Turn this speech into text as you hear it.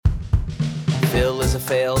Phil is a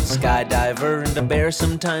failed skydiver, and a bear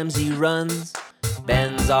sometimes he runs.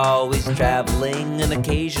 Ben's always traveling, an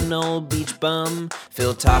occasional beach bum.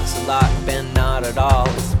 Phil talks a lot, Ben not at all.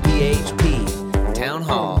 It's PHP Town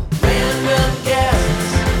Hall. Random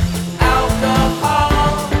guests,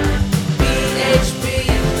 alcohol. PHP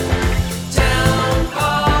Town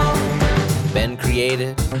Hall. Ben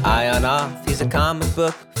created Ion Off, he's a comic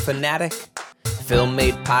book fanatic. Phil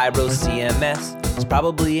made Pyro CMS, he's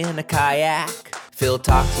probably in a kayak. Phil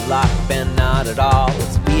talks a lot, Ben not at all.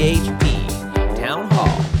 It's PHP Town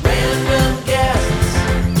Hall. Random guests,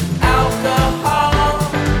 alcohol.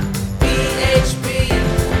 PHP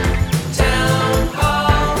Town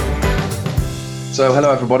Hall. So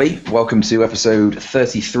hello everybody, welcome to episode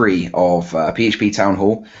 33 of PHP Town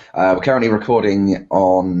Hall. We're currently recording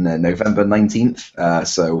on November 19th,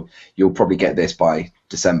 so you'll probably get this by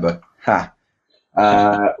December.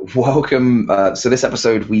 Welcome. So this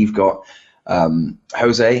episode we've got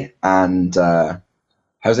Jose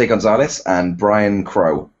Gonzalez and Brian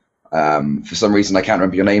Crow. For some reason I can't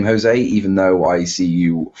remember your name, Jose, even though I see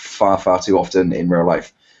you far too often in real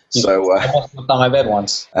life. So almost slept on my bed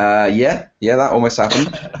once. Yeah, that almost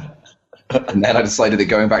happened. And then I decided that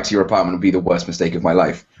going back to your apartment would be the worst mistake of my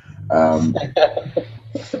life.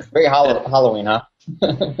 Very Halloween, huh?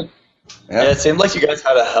 Yeah, it seemed like you guys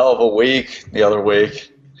had a hell of a week the other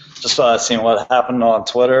week. Just seeing what happened on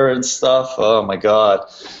Twitter and stuff. Oh my god.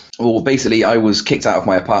 Well, basically, I was kicked out of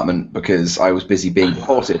my apartment because I was busy being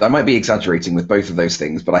deported. I might be exaggerating with both of those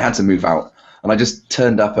things, but I had to move out. And I just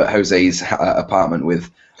turned up at Jose's apartment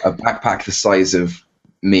with a backpack the size of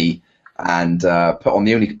me and put on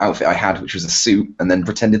the only outfit I had, which was a suit, and then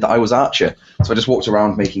pretended that I was Archer. So I just walked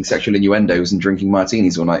around making sexual innuendos and drinking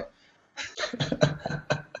martinis all night.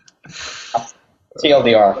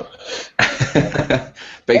 TLDR.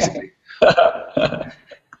 Basically. But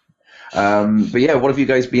yeah, what have you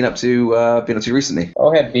guys been up to recently?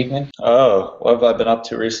 Go ahead, Beekman. Oh, what have I been up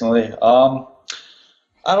to recently? I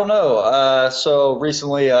don't know. So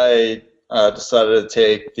recently I decided to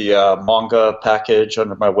take the manga package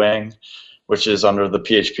under my wing, which is under the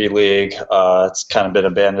PHP League. It's kind of been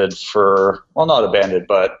abandoned not abandoned,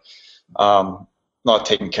 but not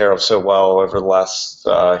taken care of so well over the last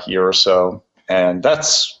year or so. And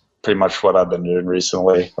that's pretty much what I've been doing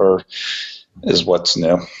recently, or is what's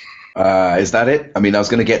new. Is that it? I mean, I was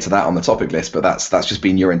going to get to that on the topic list, but that's just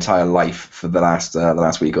been your entire life for the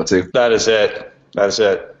last week or two. That is it.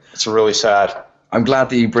 It's really sad. I'm glad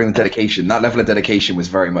that you bring the dedication. That level of dedication was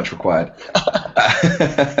very much required.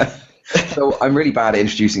 So I'm really bad at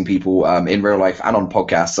introducing people in real life and on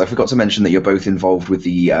podcasts. I forgot to mention that you're both involved with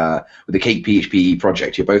the Cake PHP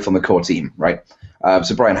project. You're both on the core team, right?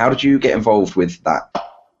 So Brian, how did you get involved with that?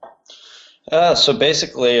 So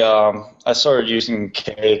basically, I started using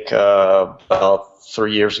Cake about 4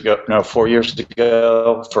 years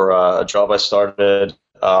ago for a job I started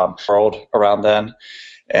around then.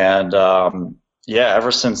 And yeah,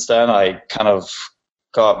 ever since then, I kind of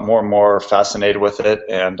got more and more fascinated with it.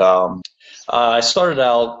 And I started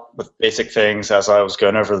out with basic things as I was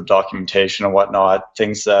going over the documentation and whatnot,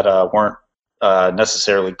 things that weren't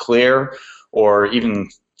necessarily clear, or even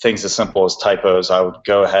things as simple as typos. I would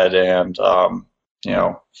go ahead and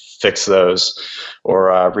fix those, or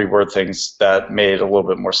reword things that made a little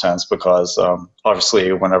bit more sense, because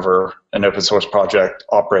obviously whenever an open source project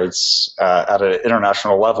operates at an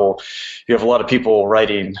international level, you have a lot of people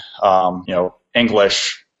writing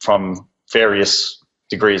English from various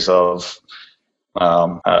degrees of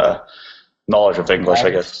knowledge of English, I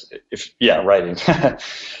guess. Writing.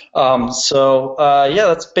 Yeah,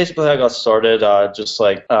 that's basically how I got started. Just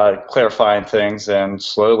like clarifying things, and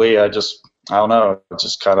slowly just kind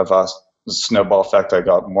of a snowball effect. I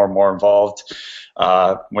got more and more involved.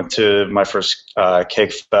 Went to my first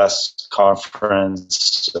Cake Fest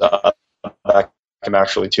conference back in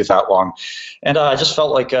actually too that long, and I just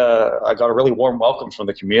felt like I got a really warm welcome from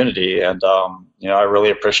the community, and I really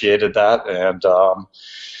appreciated that, and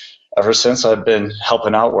ever since I've been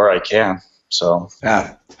helping out where I can. So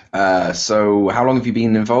so how long have you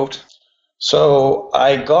been involved? So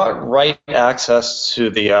I got write access to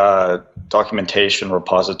the documentation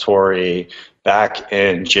repository back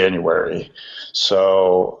in January.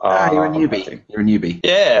 So you're a newbie. You're a newbie.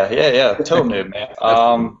 Yeah, total noob, man.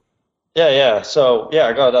 So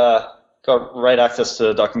I got write access to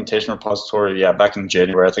the documentation repository. back in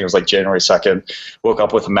January. I think it was like January 2nd. Woke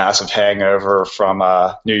up with a massive hangover from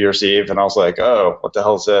New Year's Eve, and I was like, oh, what the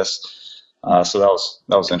hell is this? So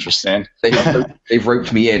that was interesting. They've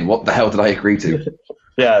roped me in. What the hell did I agree to?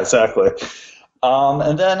 Yeah, exactly.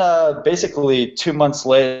 And then basically 2 months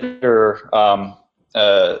later,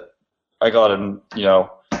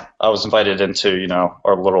 I was invited into,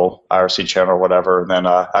 our little IRC channel or whatever. And then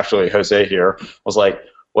actually Jose here was like,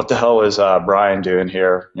 what the hell is Brian doing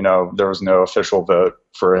here? There was no official vote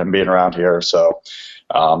for him being around here. So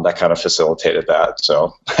that kind of facilitated that.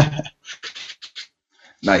 So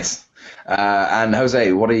Nice. And Jose,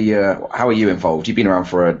 how are you involved? You've been around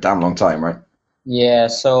for a damn long time, right? Yeah,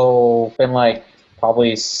 so been like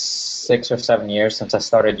probably 6 or 7 years since I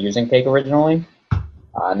started using Cake originally.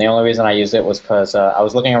 And the only reason I used it was because I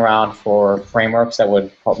was looking around for frameworks that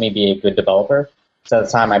would help me be a good developer. So at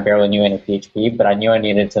the time, I barely knew any PHP, but I knew I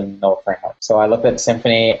needed to know a framework. So I looked at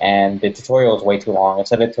Symfony, and the tutorial was way too long. It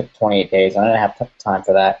said it took 28 days, and I didn't have time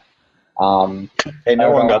for that. hey,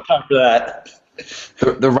 no one got time for that.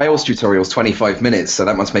 The Rails tutorial is 25 minutes, so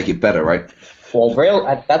that must make it better, right? Well,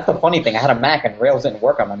 Rails, that's the funny thing. I had a Mac, and Rails didn't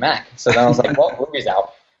work on my Mac. So then I was like, well, Ruby's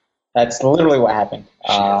out. That's literally what happened.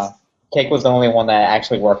 Cake was the only one that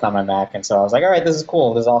actually worked on my Mac, and so I was like, all right, this is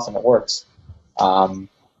cool. This is awesome. It works.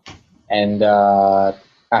 And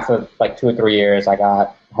after like 2 or 3 years, I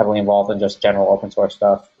got heavily involved in just general open source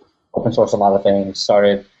stuff, open source a lot of things,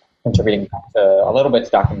 started contributing a little bit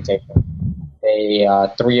to documentation. They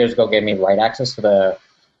 3 years ago gave me write access to the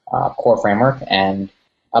core framework, and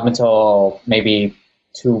up until maybe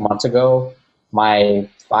 2 months ago, my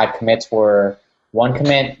 5 commits were 1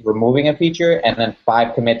 commit removing a feature, and then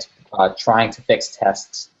 5 commits trying to fix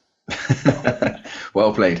tests.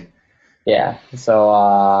 Well played. Yeah,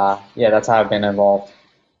 so that's how I've been involved.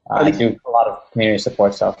 I do a lot of community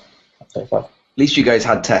support stuff. At least you guys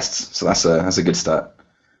had tests, so that's a good start.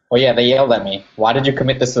 Well, yeah, they yelled at me. Why did you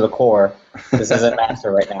commit this to the core? This isn't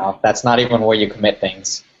master right now. That's not even where you commit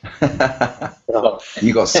things.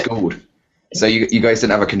 You got schooled. So you guys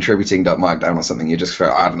didn't have a contributing.markdown or something. You just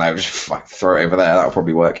throw, I don't know, just throw it over there. That'll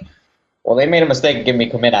probably work. Well, they made a mistake and gave me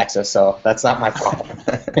commit access, so that's not my problem.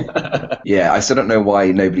 Yeah, I still don't know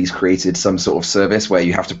why nobody's created some sort of service where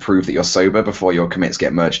you have to prove that you're sober before your commits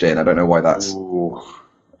get merged in. I don't know why that's... Ooh.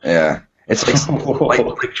 Yeah. It's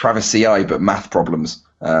like Travis CI, but math problems.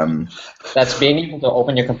 That's being able to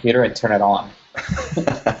open your computer and turn it on.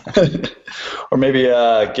 Or maybe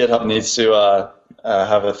GitHub needs to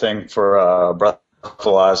have a thing for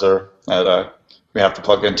breathalyzer that we have to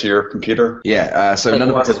plug into your computer. Yeah, so none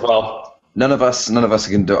of us as well. None of us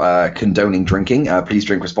are condoning drinking. Please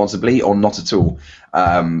drink responsibly or not at all.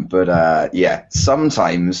 But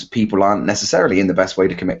sometimes people aren't necessarily in the best way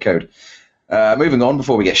to commit code. Moving on,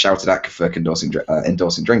 before we get shouted at for endorsing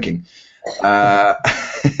drinking.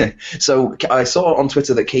 So I saw on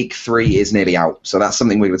Twitter that Cake 3 is nearly out. So that's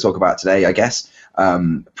something we're going to talk about today, I guess.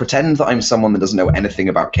 Pretend that I'm someone that doesn't know anything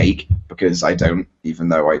about Cake, because I don't, even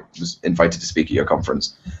though I was invited to speak at your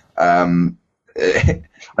conference.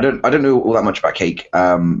 I don't know all that much about Cake,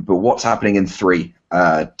 but what's happening in 3?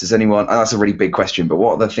 Does anyone? And that's a really big question. But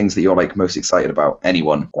what are the things that you're like most excited about?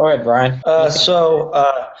 Anyone? Go ahead, Brian.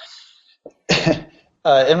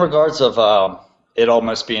 In regards of it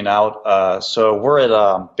almost being out, so we're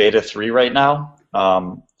at beta 3 right now.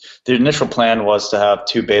 The initial plan was to have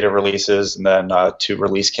 2 beta releases and then 2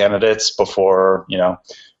 release candidates before we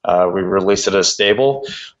release it as stable.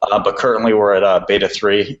 But currently we're at beta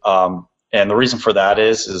 3. And the reason for that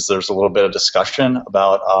is there's a little bit of discussion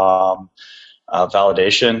about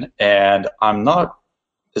validation, and I'm not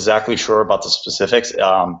exactly sure about the specifics. It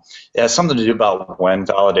has something to do about when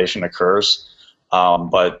validation occurs,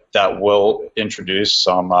 but that will introduce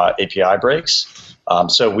some API breaks.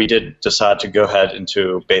 So we did decide to go ahead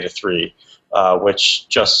into beta 3, which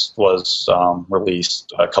just was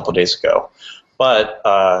released a couple days ago. But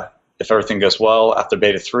if everything goes well, after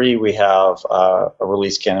beta 3, we have a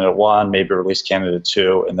release candidate 1, maybe a release candidate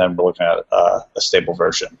 2, and then we're looking at a stable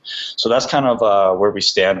version. So that's kind of where we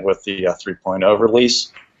stand with the 3.0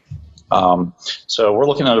 release. So we're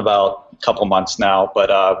looking at about a couple months now,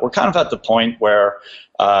 but we're kind of at the point where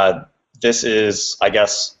this is, I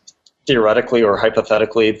guess, theoretically or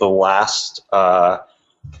hypothetically the last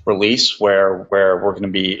release where we're going to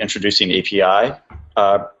be introducing API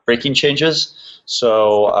breaking changes.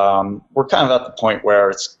 So we're kind of at the point where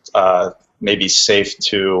it's maybe safe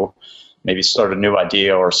to maybe start a new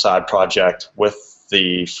idea or side project with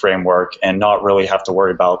the framework and not really have to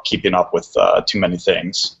worry about keeping up with too many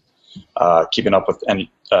things, keeping up with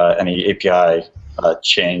any API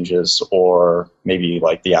changes, or maybe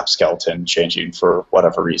like the app skeleton changing for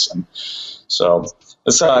whatever reason. So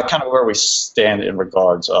it's kind of where we stand in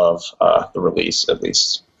regards of the release, at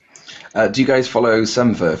least. Do you guys follow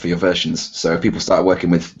Semver for your versions? So if people start working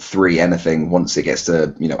with 3 anything, once it gets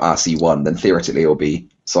to RC1, then theoretically it'll be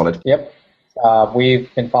solid. Yep.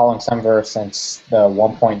 We've been following Semver since the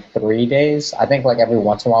 1.3 days. I think like every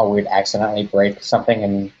once in a while we'd accidentally break something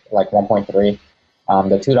in like 1.3.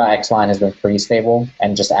 The 2.x line has been pretty stable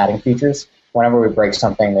and just adding features. Whenever we break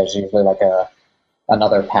something, there's usually like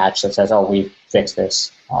another patch that says, "Oh, we fixed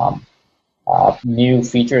this." New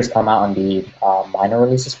features come out in the minor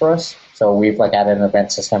releases for us. So we've like added an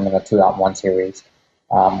event system in the 2.1 series.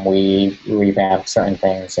 We revamped certain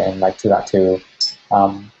things in like 2.2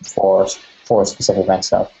 for specific event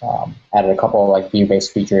stuff. Added a couple like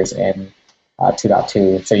view-based features in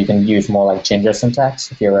 2.2, so you can use more like Jinja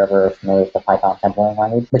syntax if you're ever familiar with the Python templating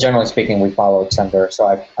language. But generally speaking, we followed Semver. So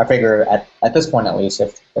I figure at this point at least,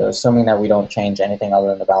 if assuming that we don't change anything other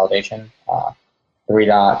than the validation,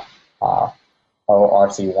 3.0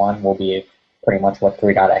 RC1 will be pretty much what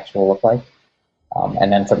 3.x will look like.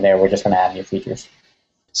 And then from there, we're just going to add new features.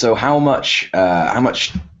 So how much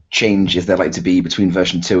change is there like to be between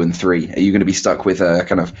version 2 and 3? Are you going to be stuck with a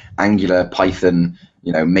kind of Angular, Python,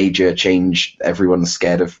 major change, everyone's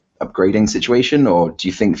scared of upgrading situation, or do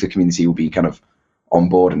you think the community will be kind of on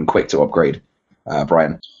board and quick to upgrade?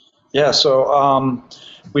 Brian? Yeah, so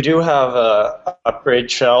we do have a upgrade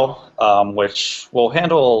shell, which will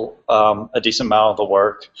handle a decent amount of the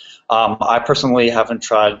work. I personally haven't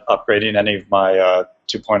tried upgrading any of my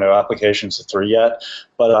 2.0 applications to 3 yet,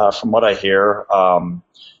 but from what I hear,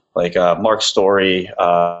 Mark Story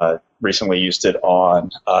recently used it on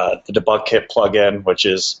the Debug Kit plugin, which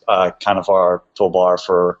is kind of our toolbar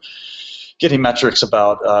for getting metrics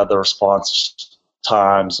about the response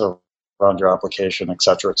times around your application, et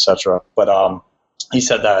cetera, et cetera. But he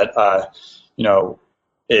said that,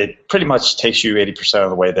 it pretty much takes you 80% of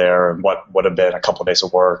the way there, and what would have been a couple of days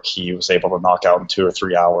of work, he was able to knock out in 2 or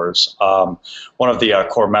 3 hours. One of the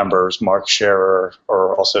core members, Mark Scherer,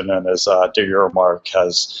 or also known as Mark,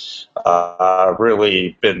 has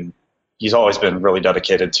he's always been really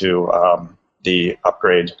dedicated to the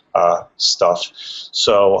upgrade stuff.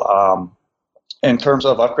 So in terms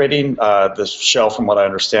of upgrading, the shell, from what I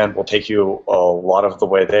understand, will take you a lot of the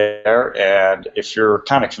way there. And if you're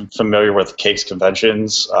kind of familiar with Cake's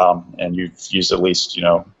conventions, and you've used at least,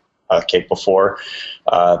 Cake before,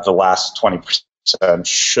 the last 20%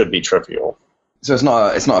 should be trivial. So it's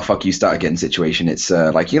not a fuck you start again situation. It's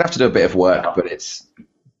like you have to do a bit of work, but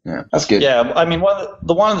that's good. Yeah, I mean, one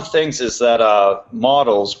of the things is that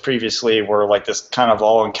models previously were like this kind of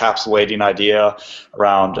all encapsulating idea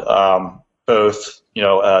around both,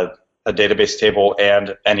 a database table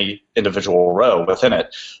and any individual row within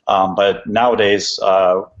it. But nowadays,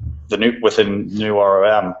 within new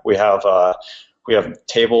ROM, we have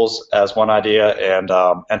tables as one idea and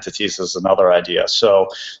entities as another idea. So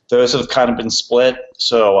those have kind of been split.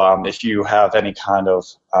 So if you have any kind of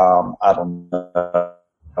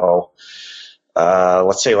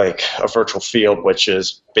let's say like a virtual field, which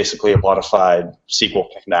is basically a modified SQL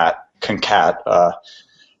concat.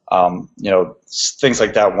 Things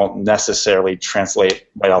like that won't necessarily translate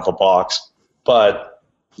right out the box, but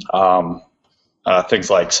things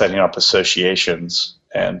like setting up associations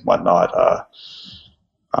and whatnot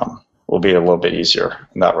will be a little bit easier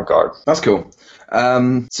in that regard. That's cool.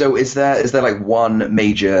 So is there like one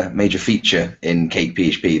major feature in Cake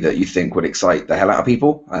PHP that you think would excite the hell out of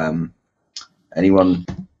people? Anyone?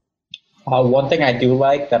 One thing I do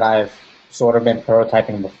like that I've sort of been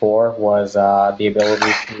prototyping before was the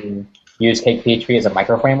ability to use Cake PHP as a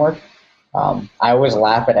micro framework. I always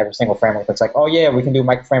laugh at every single framework that's like, oh yeah, we can do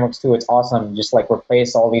micro frameworks too, it's awesome. Just like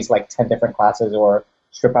replace all these like 10 different classes or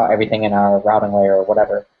strip out everything in our routing layer or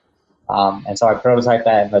whatever. And so I prototyped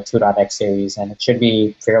that in the 2.x series, and it should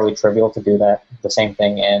be fairly trivial to do that. The same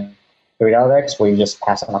thing in 3.x, where you just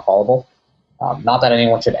pass on a callable. Not that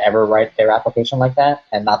anyone should ever write their application like that,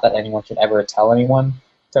 and not that anyone should ever tell anyone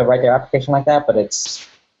to write their application like that, but it's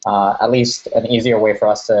at least an easier way for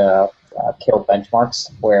us to kill benchmarks,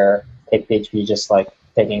 where Cake PHP just like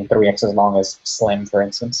taking 3x as long as Slim, for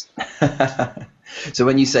instance. So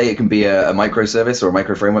when you say it can be a microservice or a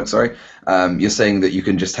micro framework, you're saying that you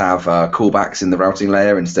can just have callbacks in the routing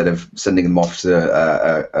layer instead of sending them off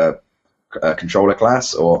to a controller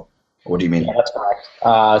class, or what do you mean? Yeah, that's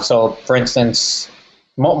correct. So for instance,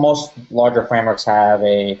 most larger frameworks have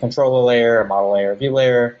a controller layer, a model layer, a view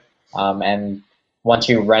layer, and once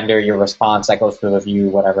you render your response, that goes through the view,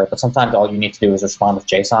 whatever. But sometimes all you need to do is respond with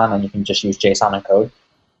JSON, and you can just use JSON and code.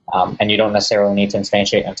 And you don't necessarily need to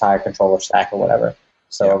instantiate an entire controller stack or whatever.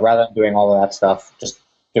 So rather than doing all of that stuff, just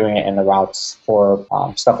doing it in the routes for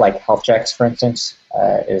stuff like health checks, for instance,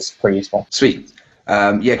 is pretty useful. Sweet.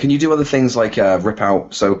 Can you do other things like rip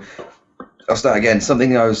out? So I'll start again.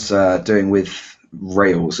 Something I was doing with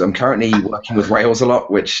Rails. I'm currently working with Rails a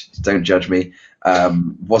lot, which, don't judge me,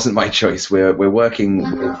 wasn't my choice. We're working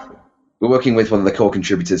with one of the core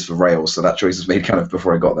contributors for Rails, so that choice was made kind of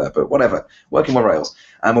before I got there. But whatever, working with Rails,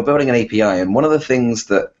 and we're building an API. And one of the things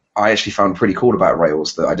that I actually found pretty cool about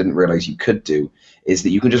Rails that I didn't realize you could do is that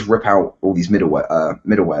you can just rip out all these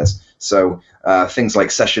middlewares. So things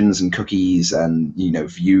like sessions and cookies and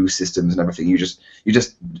view systems and everything. You just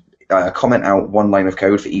comment out one line of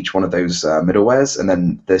code for each one of those middlewares, and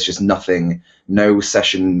then there's just nothing, no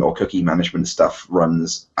session or cookie management stuff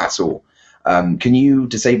runs at all. Can you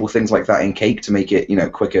disable things like that in Cake to make it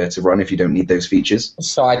quicker to run if you don't need those features?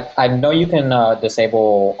 So I know you can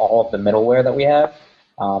disable all of the middleware that we have.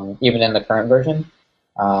 Even in the current version.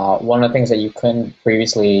 One of the things that you couldn't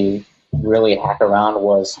previously really hack around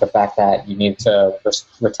was the fact that you need to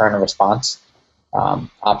return a response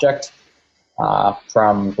object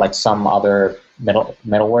from like some other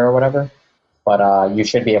middleware or whatever. But you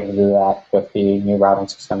should be able to do that with the new routing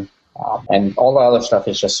system. And all the other stuff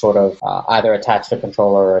is just sort of either attached to the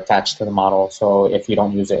controller or attached to the model. So if you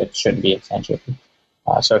don't use it, it shouldn't be instantiated.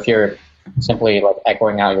 So if you're simply like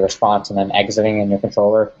echoing out your response and then exiting in your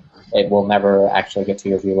controller, it will never actually get to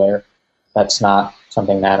your view layer. That's not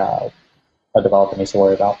something that a developer needs to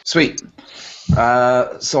worry about. Sweet.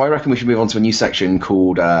 So I reckon we should move on to a new section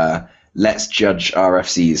called Let's Judge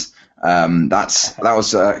RFCs. That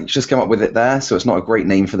was just come up with it there, so it's not a great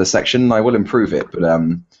name for the section. I will improve it,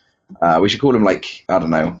 but we should call them like, I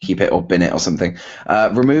don't know, keep it or bin it or something.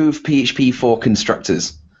 Remove PHP 4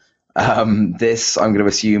 constructors. This, I'm going to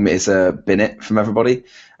assume, is a bin it from everybody.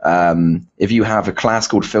 If you have a class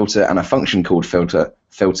called filter and a function called filter,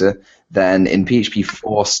 then in PHP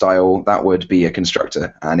 4 style, that would be a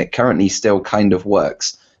constructor, and it currently still kind of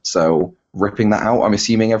works. So ripping that out, I'm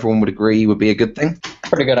assuming everyone would agree, would be a good thing?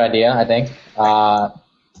 Pretty good idea, I think.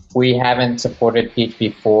 We haven't supported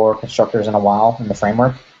PHP 4 constructors in a while in the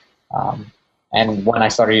framework. And when I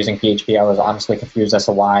started using PHP, I was honestly confused as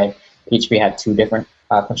to why PHP had two different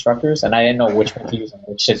constructors, and I didn't know which one to use in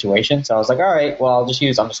which situation. So I was like, all right, well, I'll just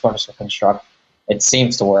use underscore construct. It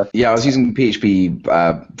seems to work. Yeah, I was using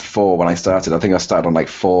PHP 4 when I started. I think I started on like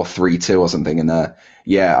 4.3.2 or something. And I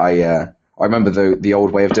remember the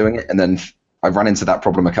old way of doing it, and then I ran into that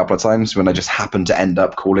problem a couple of times when I just happened to end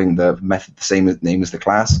up calling the method the same name as the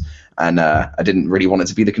class, and I didn't really want it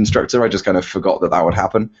to be the constructor. I just kind of forgot that would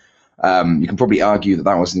happen. You can probably argue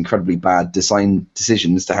that was incredibly bad design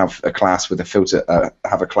decisions to have a class with a filter,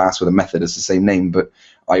 have a class with a method as the same name, but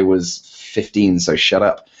I was 15, so shut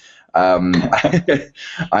up. I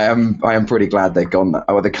am pretty glad they're gone.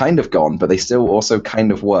 Oh, they're kind of gone, but they still also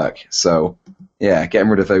kind of work. So yeah, getting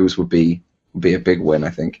rid of those would be a big win, I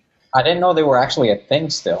think. I didn't know they were actually a thing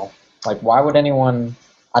still. Like, why would anyone?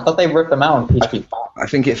 I thought they ripped them out in PHP 5. I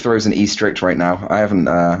think it throws an E strict right now. I haven't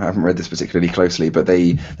read this particularly closely, but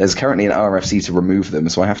there's currently an RFC to remove them,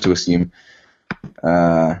 so I have to assume.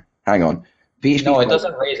 Hang on. No, it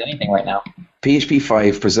doesn't raise anything right now. PHP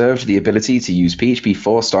 5 preserved the ability to use PHP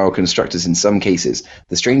 4 style constructors in some cases.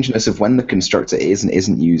 The strangeness of when the constructor is and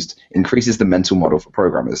isn't used increases the mental model for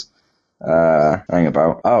programmers. Hang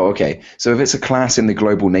about. Oh, okay. So if it's a class in the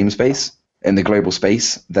global namespace, in the global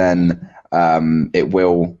space, then it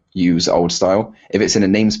will use old style. If it's in a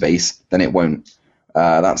namespace, then it won't.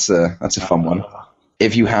 That's a fun one.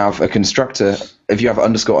 If you have a constructor, if you have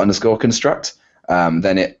underscore construct,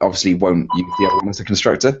 then it obviously won't use the other one as a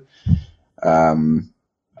constructor.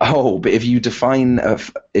 But if you define,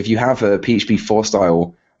 if you have a PHP 4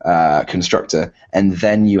 style constructor, and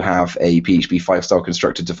then you have a PHP 5 style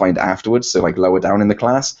constructor defined afterwards, so like lower down in the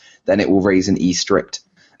class, then it will raise an E strict.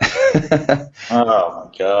 Oh my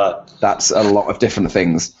god. That's a lot of different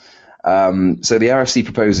things. So the RFC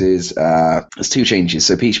proposes there's two changes.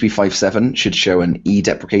 So PHP 5.7 should show an E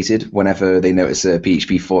deprecated whenever they notice a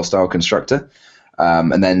PHP 4 style constructor.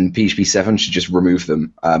 And then PHP 7 should just remove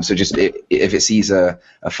them. So just if it sees a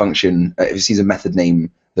function, if it sees a method name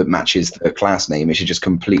that matches the class name, it should just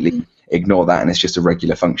completely ignore that, and it's just a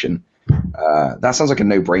regular function. That sounds like a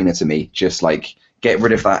no-brainer to me. Just like get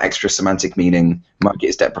rid of that extra semantic meaning, mark it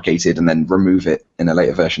as deprecated, and then remove it in a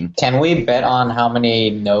later version. Can we bet on how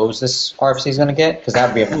many no's this RFC is going to get? Because that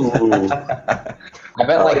would be I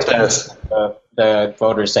bet like the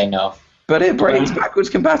voters say no. But it breaks backwards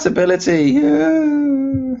compatibility.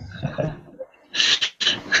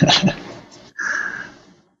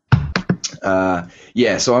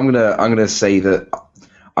 So I'm gonna say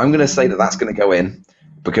that that's gonna go in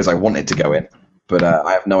because I want it to go in, but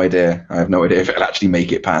I have no idea. If it'll actually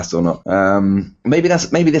make it past or not. Maybe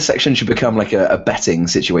this section should become like a betting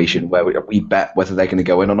situation where we bet whether they're going to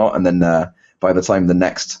go in or not, and then by the time the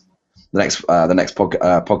next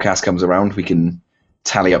podcast comes around, we can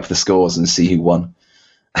tally up the scores and see who won.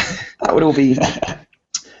 That would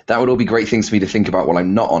all be great things for me to think about while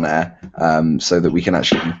I'm not on air, so that we can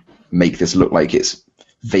actually make this look like it's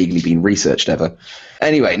vaguely been researched ever.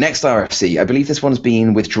 Anyway, next RFC. I believe this one's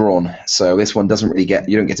been withdrawn, so this one doesn't really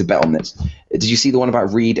you don't get to bet on this. Did you see the one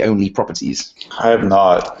about read-only properties? I have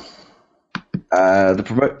not.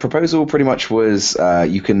 The proposal pretty much was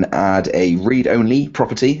you can add a read-only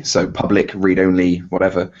property, so public, read-only,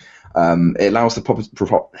 whatever. It allows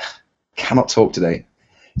the cannot talk today.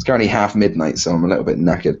 It's currently midnight, so I'm a little bit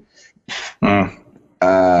knackered.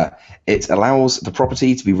 It allows the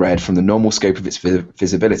property to be read from the normal scope of its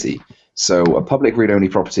visibility. So a public read-only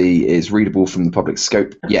property is readable from the public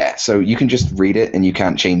scope. Yeah, so you can just read it and you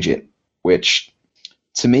can't change it, which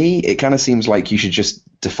to me, it kind of seems like you should just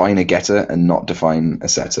define a getter and not define a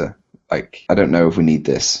setter. Like, I don't know if we need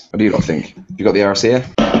this. What do you lot think? You got the RFC here?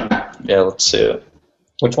 Yeah, let's see it.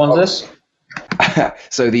 Which one's this?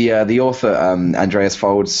 So the author Andrea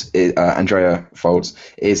Folds is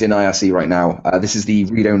in IRC right now. This is the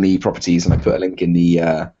read-only properties, and I put a link in the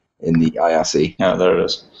IRC. Yeah, there it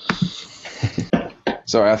is.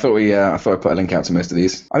 Sorry, I thought I put a link out to most of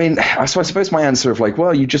these. I mean, so I suppose my answer of like,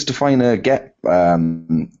 well, you just define a get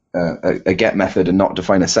method and not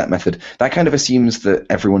define a set method. That kind of assumes that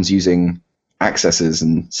everyone's using accessors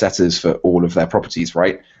and setters for all of their properties,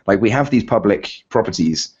 right? Like we have these public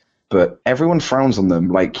properties, but everyone frowns on them.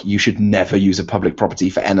 Like you should never use a public property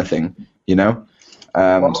for anything, you know?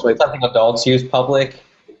 Something adults use public.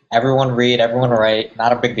 Everyone read, everyone write.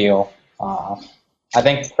 Not a big deal. I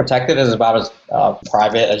think protected is about as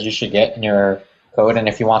private as you should get in your code. And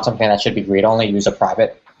if you want something that should be read-only, use a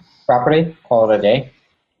private property. Call it a day.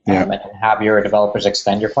 And have your developers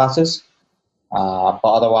extend your classes. But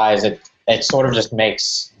otherwise, it sort of just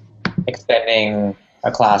makes extending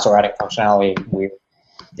a class or adding functionality weird.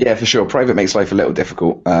 Yeah, for sure. Private makes life a little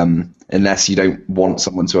difficult, unless you don't want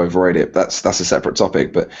someone to override it. That's a separate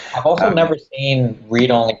topic. But I've also never seen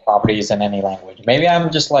read-only properties in any language. Maybe I'm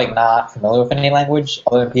just like not familiar with any language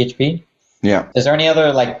other than PHP. Yeah. Is there any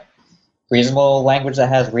other like reasonable language that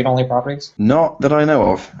has read-only properties? Not that I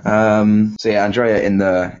know of. So yeah, Andrea in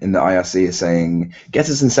the IRC is saying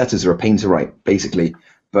getters and setters are a pain to write, basically.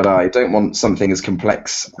 But I don't want something as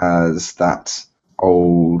complex as that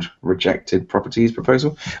old rejected properties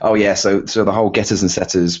proposal. Oh yeah, so the whole getters and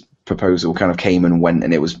setters proposal kind of came and went,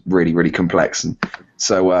 and it was really, really complex. And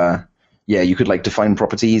so yeah, you could like define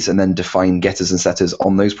properties and then define getters and setters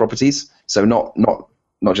on those properties. So not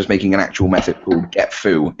just making an actual method called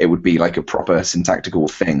getFoo. It would be like a proper syntactical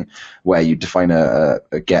thing where you define a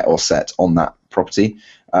get or set on that property.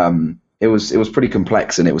 It was pretty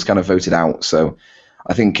complex, and it was kind of voted out. So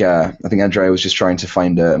I think Andrea was just trying to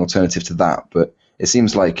find an alternative to that, but it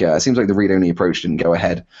seems like the read-only approach didn't go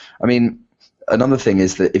ahead. I mean, another thing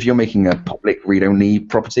is that if you're making a public read-only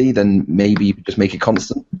property, then maybe just make it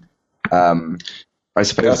constant. I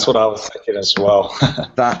suppose that's what I was thinking as well.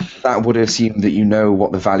 that would assume that you know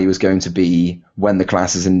what the value is going to be when the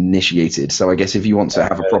class is initiated. So I guess if you want to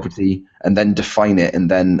have a property and then define it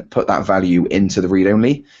and then put that value into the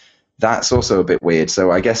read-only, that's also a bit weird.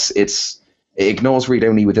 So I guess it ignores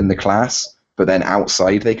read-only within the class, but then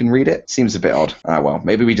outside they can read it. Seems a bit odd. Well,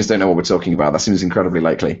 maybe we just don't know what we're talking about. That seems incredibly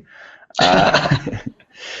likely.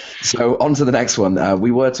 So on to the next one.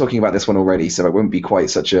 We were talking about this one already, so it won't be quite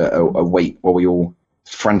such a wait while we all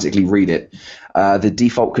frantically read it. The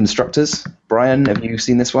default constructors. Brian, have you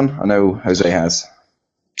seen this one? I know Jose has.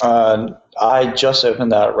 I just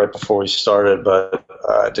opened that right before we started, but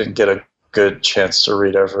I didn't get a good chance to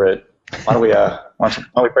read over it. Why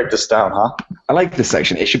don't we break this down, huh? I like this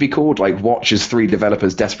section. It should be called like "Watch as 3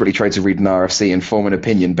 developers desperately try to read an RFC and form an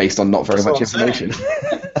opinion based on not very much information."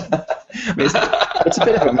 It's a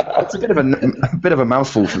bit of a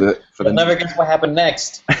mouthful for the. You'll never guess what happened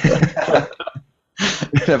next.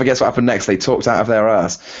 Never guess what happened next. They talked out of their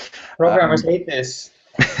ass. Programmers hate this.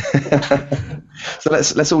 So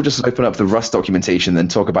let's all just open up the Rust documentation, then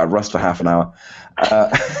talk about Rust for half an hour.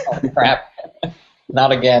 Oh, crap.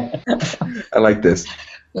 Not again. I like this.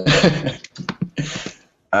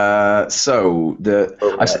 I've seen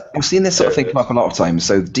this sort of thing come up a lot of times.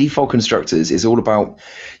 So default constructors is all about,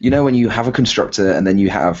 when you have a constructor and then you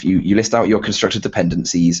list out your constructor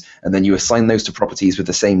dependencies and then you assign those to properties with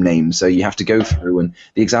the same name. So you have to go through, and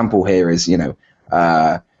the example here is,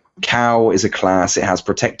 cow is a class. It has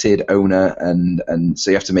protected owner, and so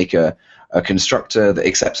you have to make a constructor that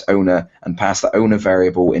accepts owner and pass the owner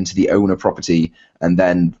variable into the owner property, and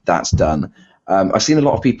then that's done. I've seen a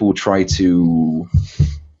lot of people try to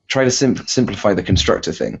simplify the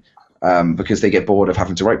constructor thing. because they get bored of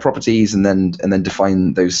having to write properties and then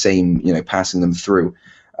define those same, passing them through.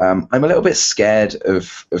 I'm a little bit scared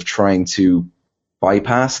of trying to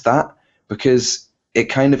bypass that, because it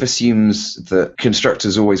kind of assumes that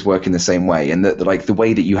constructors always work in the same way, and that like the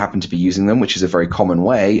way that you happen to be using them, which is a very common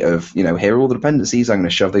way of, here are all the dependencies, I'm going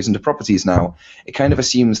to shove those into properties now. It kind of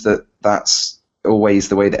assumes that that's always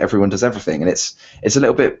the way that everyone does everything, and it's a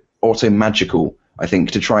little bit auto-magical, I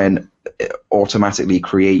think, to try and automatically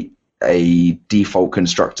create a default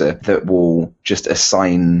constructor that will just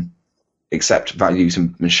accept values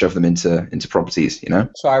and shove them into properties,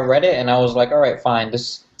 So I read it and I was like, all right, fine,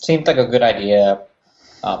 this seemed like a good idea.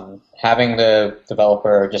 Having the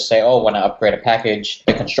developer just say, oh, when I upgrade a package,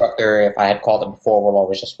 the constructor, if I had called it before, will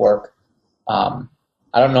always just work. I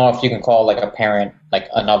don't know if you can call like a parent like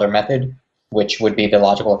another method, which would be the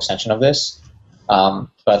logical extension of this.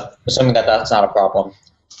 But assuming that that's not a problem,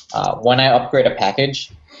 when I upgrade a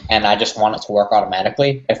package and I just want it to work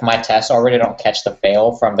automatically, if my tests already don't catch the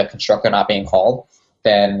fail from the constructor not being called,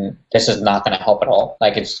 then this is not going to help at all.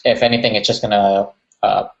 Like, if anything, it's just going to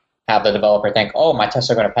have the developer think, oh, my tests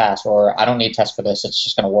are going to pass, or I don't need tests for this, it's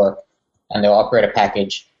just going to work. And they'll upgrade a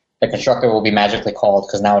package. The constructor will be magically called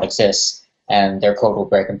because now it exists, and their code will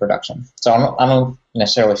break in production. So I don't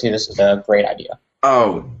necessarily see this as a great idea.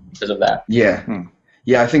 Oh. Because of that. Yeah.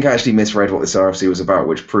 Yeah, I think I actually misread what this RFC was about,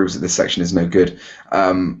 which proves that this section is no good.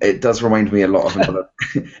 It does remind me a lot of another.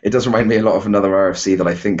 It does remind me a lot of another RFC that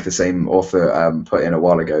I think the same author put in a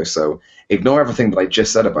while ago. So ignore everything that I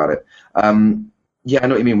just said about it. Yeah, I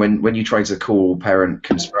know what you mean. When you try to call parent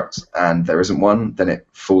construct and there isn't one, then it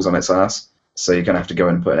falls on its ass. So you're gonna have to go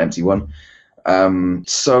and put an empty one.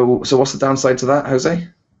 So what's the downside to that, Jose?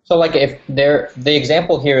 So like the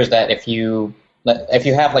example here is that if you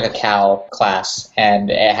have like a cow class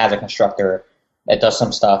and it has a constructor that does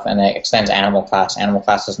some stuff and it extends animal class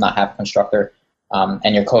does not have a constructor,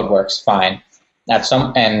 and your code works fine.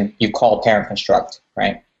 And you call parent construct,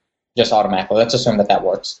 right? Just automatically. Let's assume that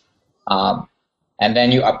works. And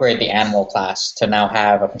then you upgrade the animal class to now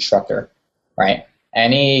have a constructor, right?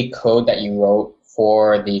 Any code that you wrote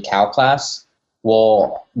for the cow class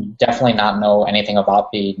will definitely not know anything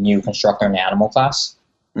about the new constructor in the animal class.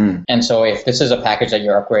 And so if this is a package that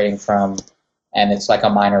you're upgrading from and it's like a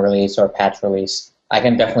minor release or a patch release, I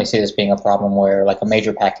can definitely see this being a problem where like a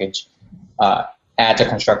major package adds a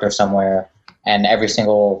constructor somewhere and every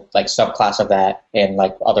single like subclass of that in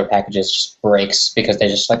like other packages just breaks because they're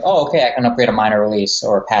just like, oh, okay, I can upgrade a minor release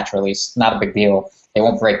or a patch release. Not a big deal. They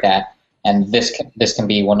won't break that. And this can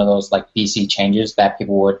be one of those like BC changes that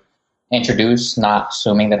people would introduce, not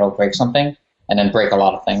assuming that it'll break something, and then break a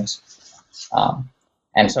lot of things.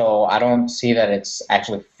 And so I don't see that it's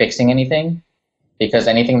actually fixing anything, because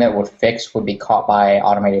anything that would fix would be caught by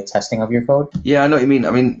automated testing of your code. Yeah, I know what you mean.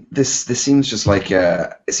 I mean, this seems just like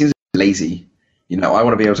it seems lazy. I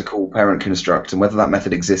want to be able to call parent construct, and whether that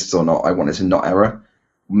method exists or not, I want it to not error.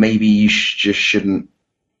 Maybe you just shouldn't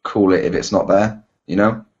call it if it's not there.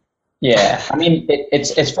 Yeah, I mean,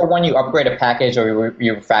 it's for when you upgrade a package or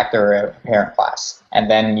you refactor a parent class,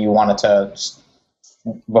 and then you wanted to,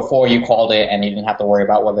 before you called it and you didn't have to worry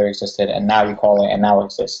about whether it existed, and now you call it and now it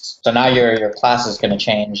exists. So now your class is going to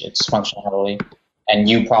change its functionality, and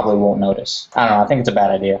you probably won't notice. I don't know, I think it's a bad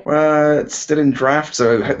idea. Well, it's still in draft,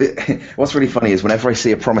 so what's really funny is whenever I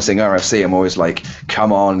see a promising RFC, I'm always like,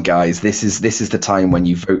 come on, guys, this is the time when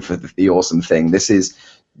you vote for the awesome thing. This is,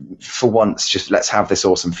 for once, just let's have this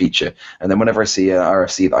awesome feature. And then whenever I see an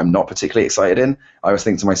RFC that I'm not particularly excited in, I always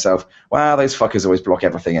think to myself, wow, those fuckers always block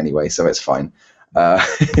everything anyway, so it's fine.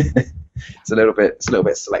 It's a little bit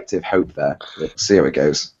selective hope there. We'll see how it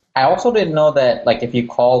goes. I also didn't know that like if you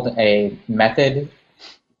called a method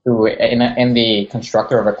in the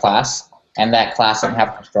constructor of a class and that class didn't have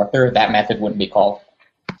a constructor, that method wouldn't be called.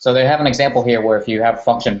 So they have an example here where if you have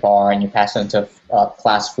function bar and you pass it into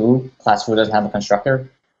class foo doesn't have a constructor,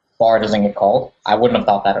 bar doesn't get called. I wouldn't have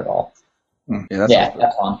thought that at all. Yeah,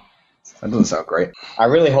 that's fun. That doesn't sound great. I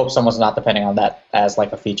really hope someone's not depending on that as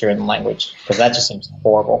like a feature in the language, because that just seems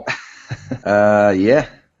horrible. Yeah,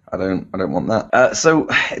 I don't want that. So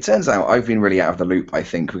it turns out I've been really out of the loop, I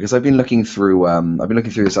think, because I've been looking through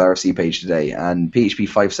this RFC page today, and PHP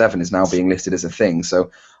 5.7 is now being listed as a thing.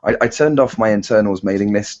 So I turned off my internals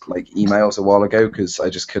mailing list like emails a while ago because I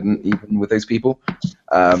just couldn't, even with those people.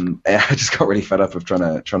 I just got really fed up of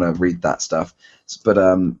trying to read that stuff. But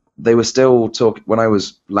they were still talking when I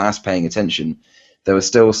was last paying attention. There was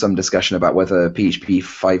still some discussion about whether PHP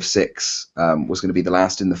 5.6 was going to be the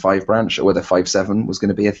last in the 5 branch, or whether 5.7 was going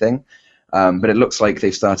to be a thing. But it looks like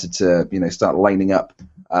they've started to, start lining up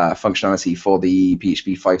functionality for the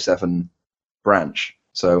PHP 5.7 branch.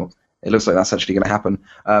 So it looks like that's actually going to happen.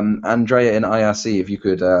 Andrea in IRC, if you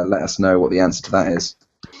could let us know what the answer to that is,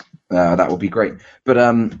 that would be great. But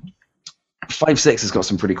 5.6 has got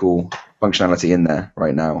some pretty cool functionality in there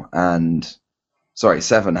right now, and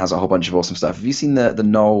 7 has a whole bunch of awesome stuff. Have you seen the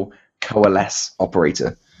null coalesce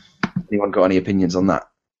operator? Anyone got any opinions on that?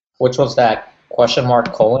 Which was that? Question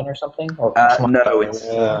mark colon or something? Or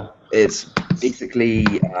no, it's basically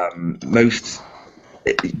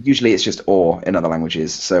usually it's just or in other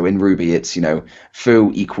languages. So in Ruby, it's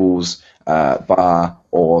foo equals bar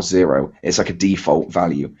or 0. It's like a default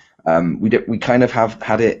value. We kind of have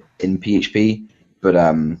had it in PHP, but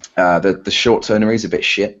the short ternary is a bit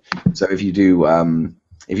shit. So if you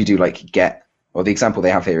do like get, or the example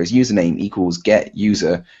they have here is username equals get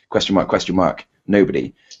user question mark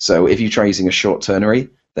nobody. So if you try using a short ternary,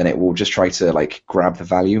 then it will just try to like grab the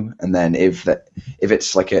value, and then if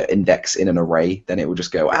it's like an index in an array, then it will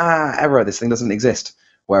just go error, this thing doesn't exist.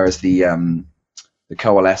 Whereas the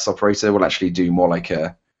coalesce operator will actually do more like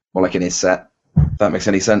an isset. If that makes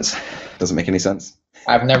any sense? Doesn't make any sense.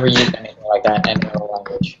 I've never used anything like that in any other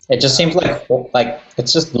language. It just seems like it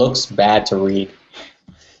just looks bad to read.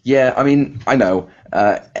 Yeah, I mean, I know.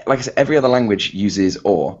 Like I said, every other language uses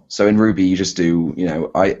or. So in Ruby, you just do,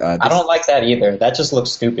 I don't like that either. That just looks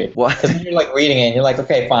stupid. What? Because when you're like reading it, and you're like,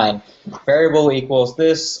 okay, fine. Variable equals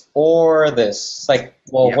this or this. It's like,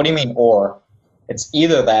 well, Yeah. What do you mean or? It's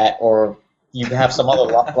either that or you have some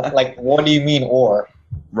other like. What do you mean or?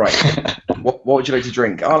 Right. What would you like to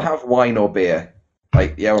drink? I'll have wine or beer.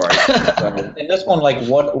 Like, yeah, all right. So, In this one, like,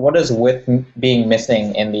 what does with being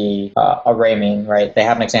missing in the array mean, right? They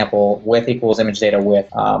have an example, with equals image data with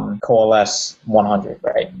coalesce 100,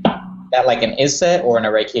 right? That like an is set or an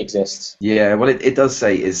array key exists. yeah, well, it does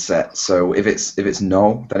say is set. So if it's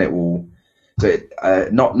null, then it will. So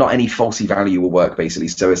not any falsy value will work basically.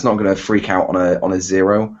 So it's not going to freak out on a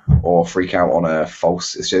 0 or freak out on a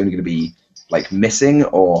false. It's only going to be like missing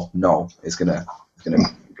or null. It's gonna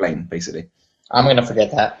complain basically. I'm going to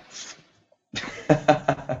forget that.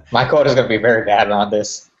 My code is going to be very bad on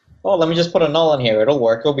this. Oh, let me just put a null in here. It'll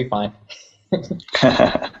work. It'll be fine.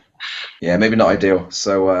 Yeah, maybe not ideal.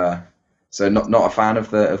 So not a fan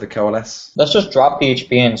of the coalesce. Let's just drop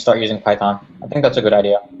PHP and start using Python. I think that's a good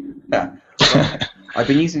idea. Yeah. I've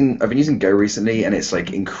been using Go recently, and it's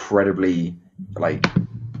like incredibly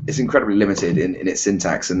limited in its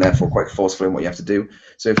syntax, and therefore quite forceful in what you have to do.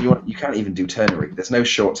 So if you want, you can't even do ternary. There's no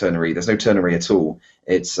short ternary. There's no ternary at all.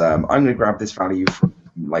 It's I'm going to grab this value from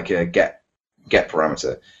like a get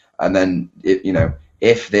parameter, and then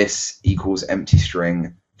if this equals empty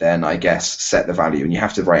string, then I guess set the value, and you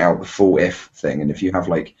have to write out the full if thing. And if you have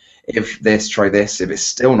like if this, try this, if it's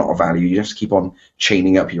still not a value, you have to keep on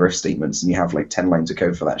chaining up your if statements, and you have like 10 lines of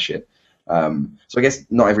code for that shit. So I guess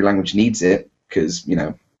not every language needs it, because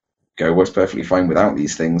Go works perfectly fine without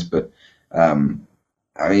these things. But I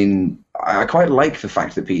mean, I quite like the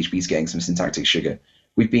fact that PHP is getting some syntactic sugar.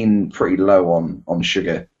 We've been pretty low on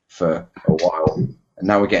sugar for a while, and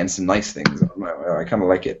now we're getting some nice things. I kind of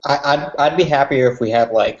like it. I'd be happier if we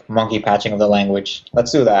had like monkey patching of the language.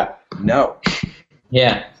 Let's do that. No.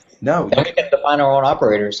 Yeah. No. Then we can define our own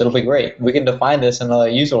operators. It'll be great. We can define this in a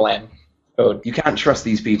userland code. You can't trust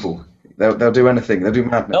these people. They'll do anything. They'll do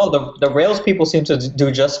madness. No, the Rails people seem to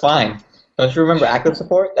do just fine. Don't you remember active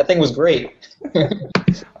support? That thing was great. I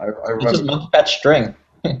It's just monkey patch string.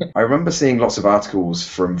 I remember seeing lots of articles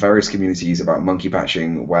from various communities about monkey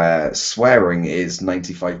patching where swearing is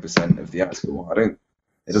 95% of the article.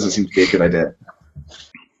 It doesn't seem to be a good idea.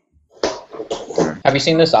 Have you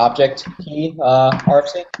seen this object key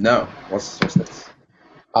RFC? No. What's this?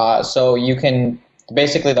 So you can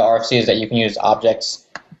basically the RFC is that you can use objects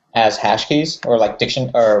as hash keys or like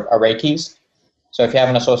or array keys. So if you have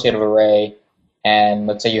an associative array, and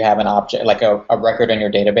let's say you have an object like a record in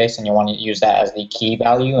your database, and you want to use that as the key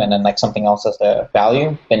value, and then like something else as the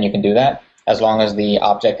value, then you can do that as long as the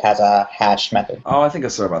object has a hash method. Oh, I think I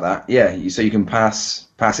saw about that. Yeah, so you can pass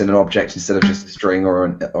in an object instead of just a string or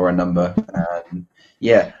a number.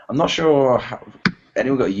 Yeah, I'm not sure.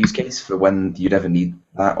 Anyone got a use case for when you'd ever need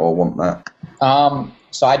that or want that?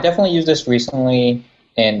 So I definitely used this recently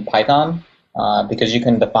in Python because you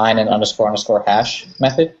can define an __ hash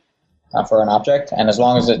method for an object, and as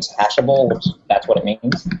long as it's hashable, which that's what it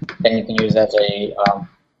means, then you can use it as a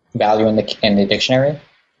value in the dictionary.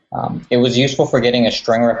 It was useful for getting a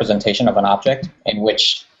string representation of an object in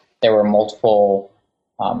which there were multiple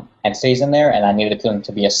entities in there, and I needed them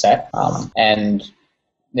to be a set. And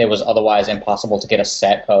it was otherwise impossible to get a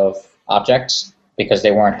set of objects because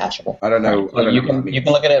they weren't hashable. I don't know. So you can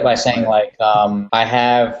look at it by saying like I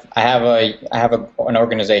have an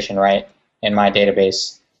organization, right, in my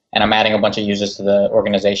database, and I'm adding a bunch of users to the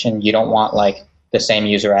organization, you don't want like the same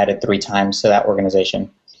user added 3 times to that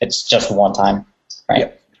organization. It's just one time, right?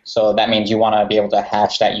 Yep. So that means you want to be able to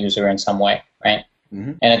hash that user in some way, right?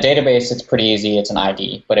 Mm-hmm. In a database, it's pretty easy. It's an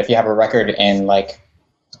ID. But if you have a record in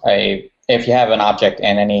if you have an object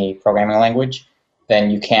in any programming language, then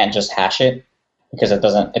you can't just hash it because it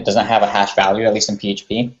doesn't have a hash value, at least in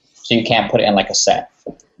PHP. So you can't put it in like a set,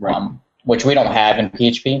 Right. Which we don't have in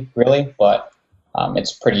PHP really, but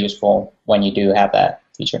it's pretty useful when you do have that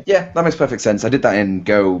feature. Yeah, that makes perfect sense. I did that in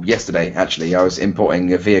Go yesterday, actually. I was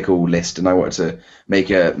importing a vehicle list, and I wanted to make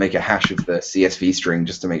a hash of the CSV string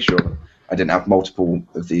just to make sure I didn't have multiple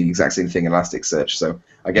of the exact same thing in Elasticsearch. So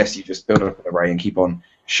I guess you just build up an array and keep on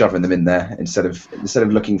shoving them in there instead of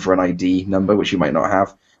looking for an ID number, which you might not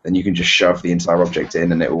have. Then you can just shove the entire object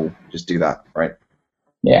in, and it will just do that, right?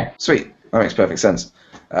 Yeah. Sweet. That makes perfect sense.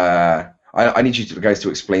 I need you guys to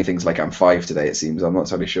explain things like I'm 5 today, it seems. I'm not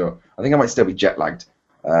totally sure. I think I might still be jet lagged.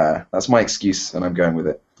 That's my excuse, and I'm going with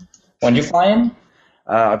it. When did you fly in?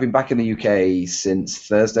 I've been back in the UK since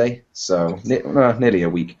Thursday, so nearly a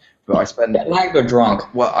week. But I spent... Lagged or drunk?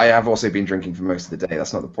 Well, I have also been drinking for most of the day.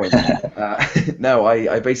 That's not the point. No,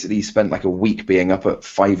 I basically spent like a week being up at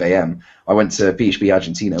 5 a.m. I went to PHP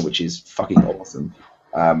Argentina, which is fucking awesome.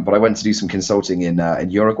 But I went to do some consulting in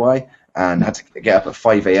Uruguay and had to get up at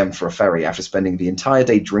 5 a.m. for a ferry after spending the entire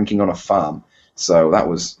day drinking on a farm. So that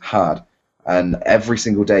was hard. And every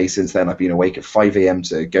single day since then, I've been awake at 5 a.m.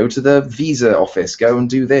 to go to the visa office, go and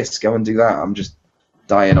do this, go and do that. I'm just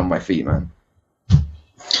dying on my feet, man.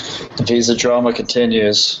 The visa drama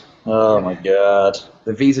continues. Oh, my God.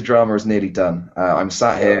 The visa drama is nearly done. I'm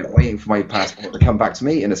sat here waiting for my passport to come back to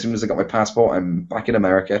me, and as soon as I got my passport, I'm back in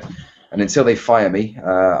America. And until they fire me,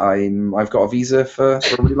 I've got a visa for a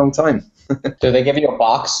really long time. Do they give you a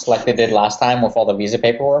box like they did last time with all the visa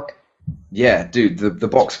paperwork? Yeah, dude, the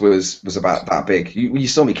box was about that big. You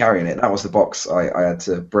saw me carrying it. That was the box I had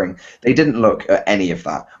to bring. They didn't look at any of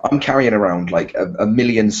that. I'm carrying around like a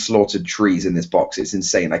million slaughtered trees in this box. It's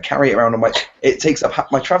insane. I carry it around on it takes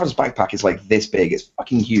up, my traveler's backpack is like this big. It's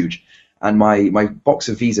fucking huge. And my box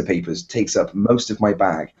of visa papers takes up most of my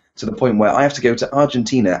bag, to the point where I have to go to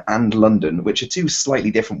Argentina and London, which are 2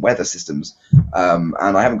 slightly different weather systems, and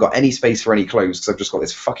I haven't got any space for any clothes because I've just got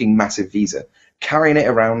this fucking massive visa. Carrying it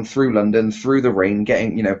around through London, through the rain,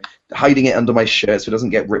 hiding it under my shirt so it doesn't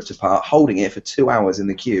get ripped apart, holding it for 2 hours in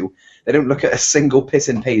the queue. They don't look at a single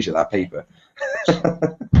pissing page of that paper.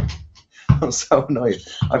 I'm so annoyed.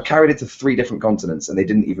 I've carried it to 3 different continents, and they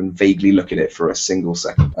didn't even vaguely look at it for a single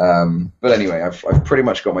second. But anyway, I've pretty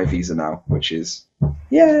much got my visa now, which is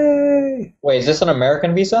yay! Wait, is this an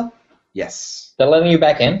American visa? Yes. They're letting you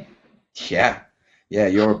back in? Yeah.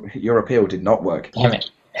 Your appeal did not work. Damn it.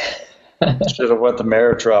 Should have went the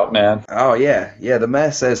marriage route, man. Oh yeah. The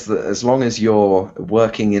mayor says that as long as you're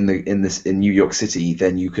working in New York City,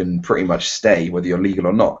 then you can pretty much stay, whether you're legal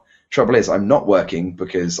or not. Trouble is, I'm not working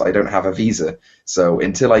because I don't have a visa. So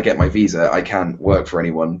until I get my visa, I can't work for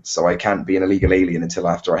anyone. So I can't be an illegal alien until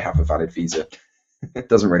after I have a valid visa. It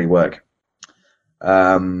doesn't really work.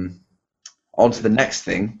 On to the next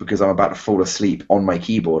thing, because I'm about to fall asleep on my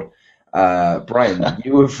keyboard. Brian,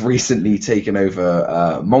 you have recently taken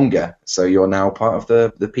over Monga, so you're now part of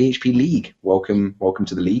the PHP League. Welcome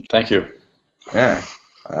to the league. Thank you. Yeah.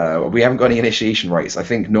 We haven't got any initiation rights. I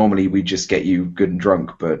think normally we just get you good and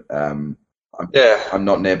drunk, but I'm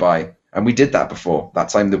not nearby. And we did that before. That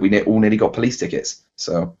time that we all nearly got police tickets.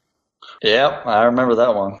 So. Yep, I remember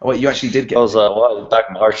that one. Oh, you actually did get. That was back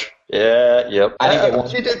in March. Yeah, yep. I didn't get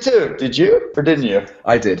one. You did too. Did you? Or didn't you?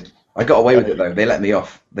 I did. I got away with it though. They let me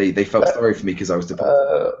off. They felt sorry for me because I was deported.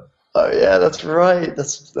 Oh yeah, that's right.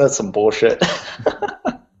 That's some bullshit.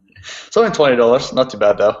 It's only $20. Not too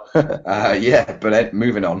bad though. Yeah, but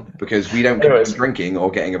moving on, because we don't get drinking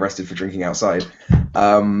or getting arrested for drinking outside.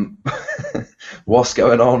 What's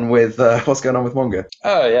going on with Monga?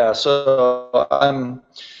 Oh yeah, so I'm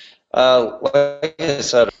like I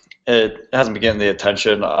said, it hasn't been getting the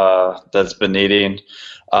attention that it's been needing.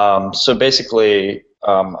 So basically,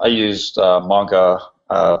 I used Monga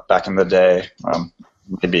back in the day,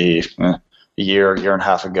 maybe a year and a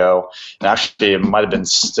half ago. And actually, it might have been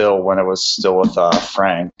still when it was still with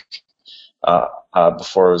Frank,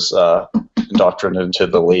 before it was indoctrinated into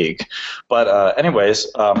the league. But anyways,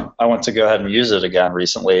 I went to go ahead and use it again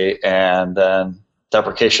recently, and then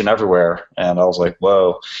deprecation everywhere. And I was like,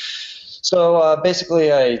 whoa. So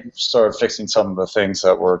basically, I started fixing some of the things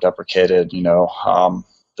that were deprecated,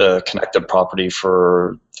 the connected property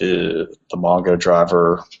for the Mongo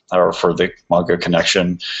driver, or for the Mongo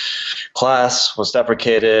connection class, was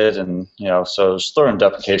deprecated, and so there's throwing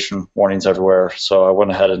deprecation warnings everywhere. So I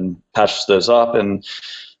went ahead and patched those up, and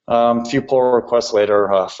a few pull requests later,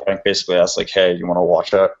 Frank basically asked, like, hey, you want to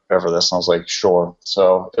watch out over this? And I was like, sure.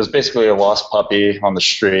 So it was basically a lost puppy on the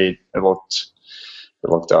street. It looked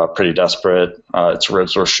pretty desperate. Its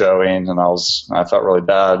ribs were showing, and I felt really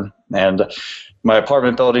bad. And my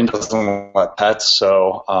apartment building doesn't let pets,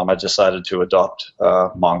 so I decided to adopt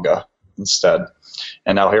Mongo instead.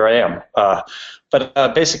 And now here I am. But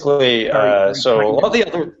basically, so all the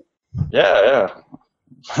other,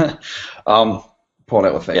 Poor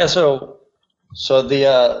little thing. Yeah, so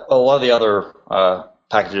a lot of the other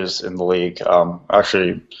packages in the league are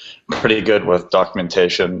actually pretty good with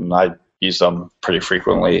documentation, and I use them pretty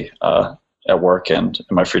frequently at work and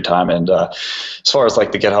in my free time. And as far as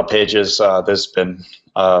like the GitHub pages, they've been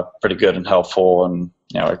pretty good and helpful, and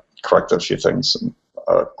I corrected a few things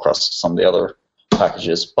across some of the other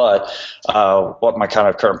packages. But what my kind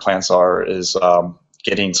of current plans are is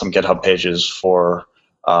getting some GitHub pages for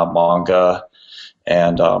Mongo.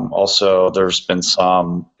 And also, there's been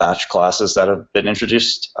some batch classes that have been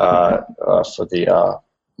introduced for the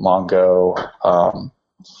Mongo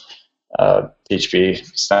PHP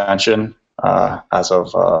extension as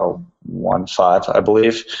of 1.5, I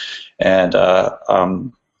believe. And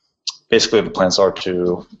basically, the plans are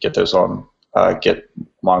to get those on, get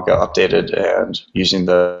Mongo updated and using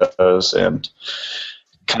those, and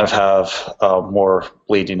kind of have a more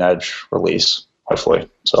bleeding edge release, hopefully.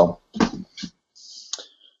 So.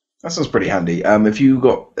 That sounds pretty handy. Are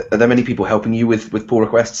there many people helping you with pull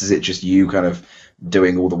requests? Is it just you kind of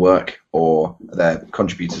doing all the work, or are there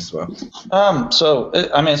contributors as well? So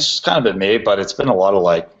it's kind of been me, but it's been a lot of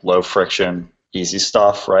like low friction, easy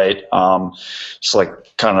stuff, right? Just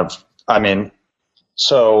like kind of,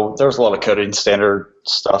 so there's a lot of coding standard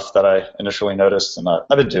stuff that I initially noticed, and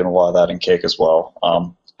I've been doing a lot of that in Cake as well.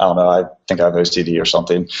 I don't know, I think I have OCD or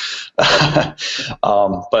something.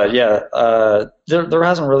 But yeah, there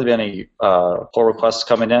hasn't really been any pull requests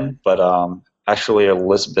coming in, but actually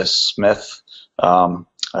Elizabeth Smith, I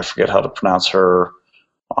forget how to pronounce her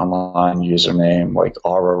online username, like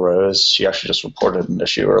Aura Rose, she actually just reported an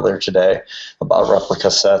issue earlier today about replica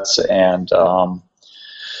sets and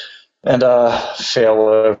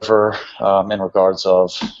failover in regards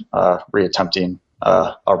of reattempting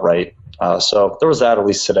a write. So there was that at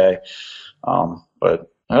least today,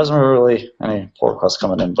 but there hasn't really any pull requests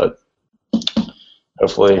coming in, but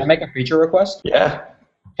hopefully. Can I make a feature request? Yeah.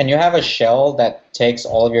 Can you have a shell that takes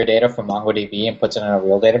all of your data from MongoDB and puts it in a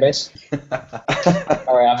real database?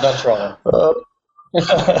 All right, I'm done trolling.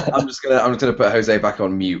 I'm just gonna put Jose back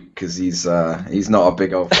on mute because he's not a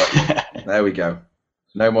big old. There we go.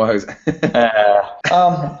 No more Jose.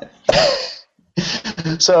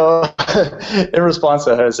 So, in response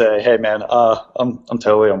to Jose, hey man, I'm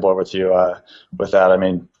totally on board with you with that.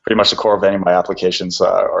 Pretty much the core of any of my applications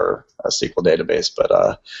are a SQL database, but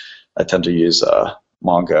I tend to use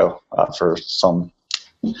Mongo for some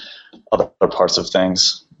other parts of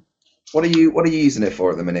things. What are you using it for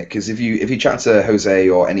at the minute? Because if you chat to Jose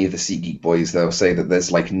or any of the SeatGeek boys, they'll say that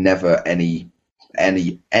there's like never any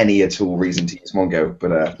at all reason to use Mongo.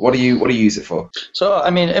 But what do you use it for? So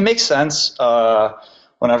it makes sense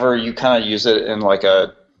whenever you kind of use it in like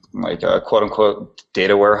a quote unquote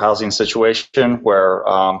data warehousing situation where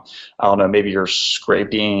I don't know, maybe you're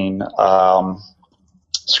scraping a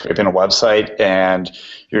website and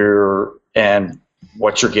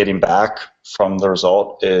what you're getting back from the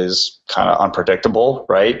result is kind of unpredictable,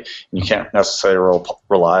 right? And you can't necessarily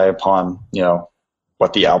rely upon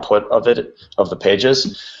what the output of the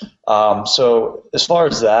pages. So as far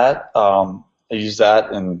as that, I use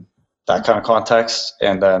that in that kind of context,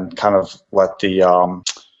 and then kind of let the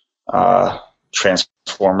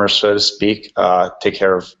transformers, so to speak, take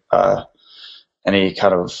care of any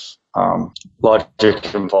kind of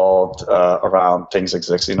logic involved around things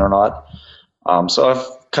existing or not. So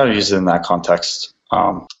I've kind of used it in that context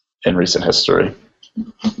in recent history.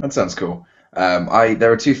 That sounds cool.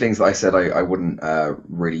 There are two things that I said I wouldn't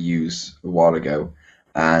really use a while ago,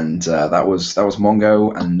 and that was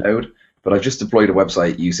Mongo and Node. But I've just deployed a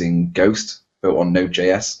website using Ghost built on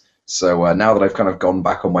Node.js. So now that I've kind of gone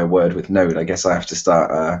back on my word with Node, I guess I have to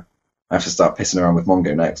start pissing around with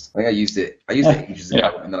Mongo next. I think I used it ages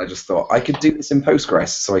ago, and then I just thought I could do this in Postgres,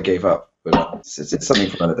 so I gave up. But it's something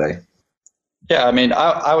for another day. Yeah,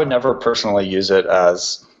 I would never personally use it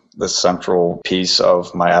as the central piece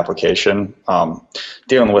of my application.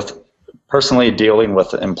 Dealing with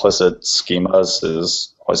implicit schemas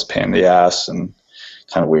is always a pain in the ass, and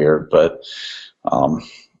kind of weird, but I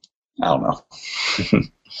don't know.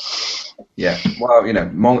 Yeah, well,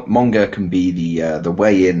 Mongo can be the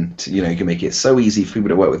way in. To, you can make it so easy for people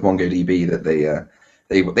to work with MongoDB that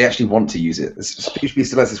they actually want to use it. PHP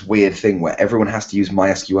still has this weird thing where everyone has to use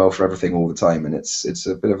MySQL for everything all the time, and it's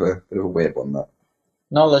a bit of a weird one. That.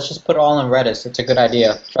 No, let's just put it all in Redis. It's a good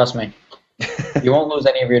idea. Trust me. You won't lose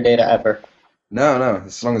any of your data ever. No.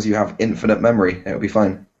 As long as you have infinite memory, it'll be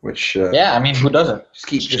fine. Which yeah, I mean, who doesn't? Just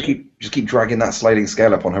keep dragging that sliding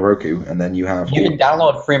scale up on Heroku, and then you have. You can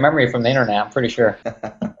download free memory from the internet. I'm pretty sure.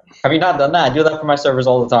 Have you not done that? I do that for my servers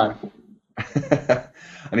all the time.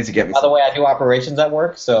 I need to get me. By the way, I do operations at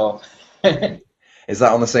work, so. Is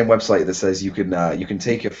that on the same website that says you can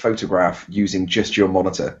take a photograph using just your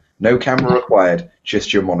monitor? No camera required,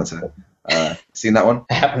 just your monitor. Seen that one?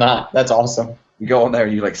 I have not. That's awesome. You go on there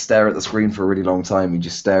and you like stare at the screen for a really long time. You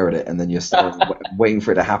just stare at it, and then you're staring, waiting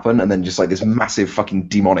for it to happen, and then just like this massive fucking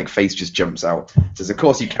demonic face just jumps out. It says, "Of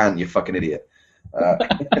course you can, you fucking idiot."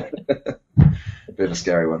 Bit of a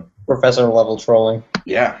scary one. Professor level trolling.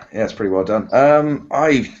 Yeah, it's pretty well done.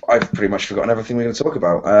 I've pretty much forgotten everything we're going to talk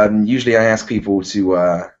about. Usually I ask people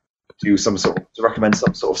to recommend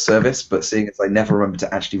some sort of service, but seeing as I never remember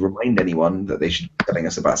to actually remind anyone that they should be telling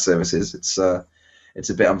us about services, it's a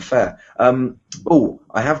bit unfair.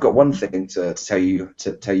 I have got one thing to tell you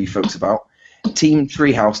folks about.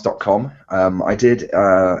 TeamTreehouse.com.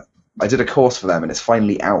 I did a course for them, and it's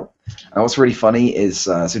finally out. And what's really funny is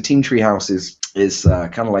so Team Treehouse is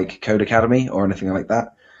kind of like Code Academy or anything like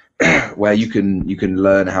that, where you can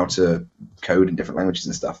learn how to code in different languages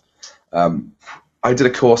and stuff. I did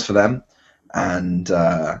a course for them, and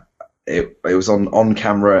it was on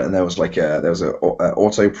camera, and there was an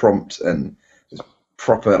auto prompt and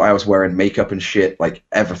proper. I was wearing makeup and shit, like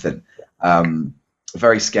everything.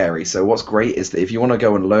 Very scary. So what's great is that if you want to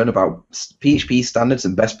go and learn about PHP standards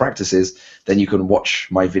and best practices, then you can watch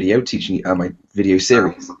my video my video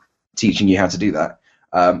series teaching you how to do that.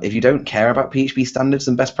 If you don't care about PHP standards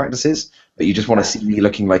and best practices, but you just want to see me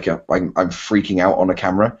looking like I'm freaking out on a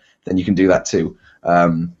camera, then you can do that too.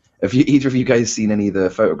 Have either of you guys seen any of the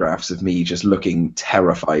photographs of me just looking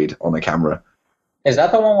terrified on a camera? Is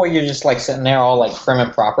that the one where you're just like sitting there all like prim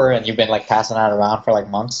and proper, and you've been like passing that around for like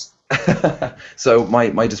months? So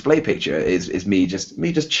my display picture is me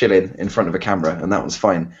just chilling in front of a camera, and that one's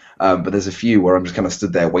fine. But there's a few where I'm just kind of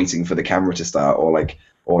stood there waiting for the camera to start,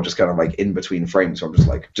 or just kind of like in between frames, where I'm just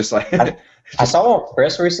like. I saw one with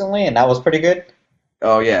Chris recently, and that was pretty good.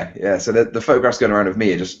 Oh yeah. So the photographs going around of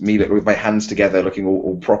me are just me with my hands together, looking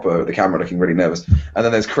all proper at the camera, looking really nervous. And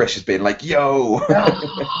then there's Chris just being like, "Yo,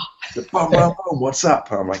 boom, boom, boom, what's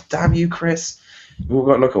up?" And I'm like, "Damn you, Chris, you've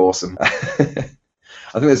got to look awesome."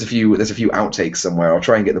 I think there's a few outtakes somewhere. I'll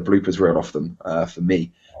try and get the bloopers reel off them for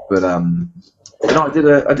me. But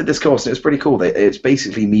I did this course, and it was pretty cool. It's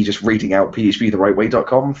basically me just reading out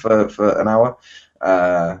phptherightway.com for an hour.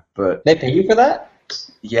 But they pay you for that?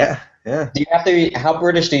 Yeah. Do you have to be? How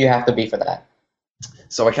British do you have to be for that?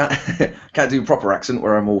 So I can't do proper accent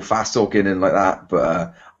where I'm all fast talking and like that.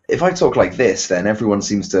 But if I talk like this, then everyone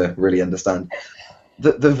seems to really understand.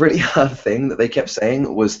 The really hard thing that they kept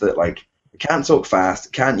saying was that like. Can't talk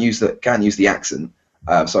fast, can't use the accent,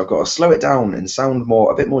 so I've got to slow it down and sound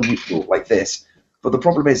a bit more neutral, like this. But the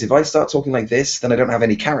problem is, if I start talking like this, then I don't have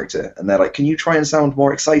any character, and they're like, "Can you try and sound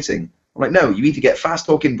more exciting?" I'm like, "No, you either get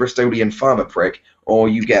fast-talking Bristolian farmer prick, or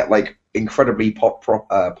you get like incredibly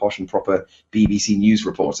posh and proper BBC News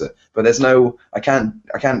reporter." But there's no, I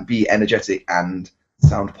can't be energetic and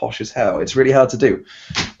sound posh as hell. It's really hard to do.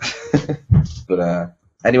 But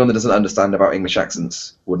anyone that doesn't understand about English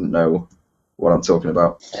accents wouldn't know what I'm talking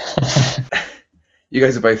about. You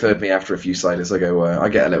guys have both heard me after a few ciders. I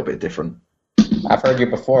get a little bit different. I've heard you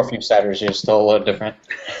before a few ciders. You're still a little different.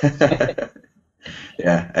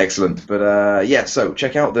 Yeah, excellent. But so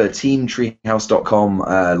check out the teamtreehouse.com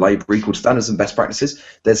library called Standards and Best Practices.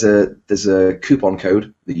 There's a coupon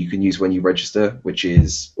code that you can use when you register, which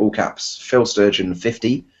is all caps Phil Sturgeon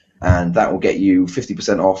 50, and that will get you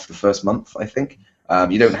 50% off the first month, I think.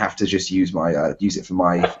 You don't have to just use it for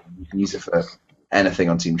my. You can use it for anything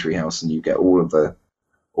on Team Treehouse, and you get all of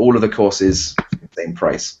the courses for the same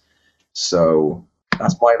price. So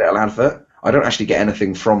that's my little advert. I don't actually get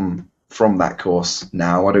anything from that course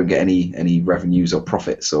now. I don't get any revenues or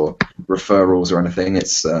profits or referrals or anything.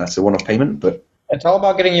 It's a one-off payment, but it's all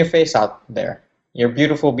about getting your face out there. Your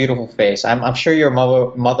beautiful, beautiful face. I'm sure your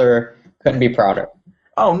mother couldn't be prouder.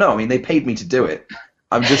 Oh no, I mean they paid me to do it.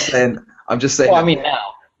 I'm just saying. Well, I mean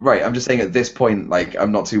now. Right, I'm just saying at this point, like,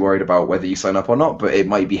 I'm not too worried about whether you sign up or not, but it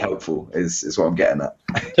might be helpful, is what I'm getting at.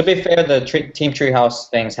 To be fair, the Team Treehouse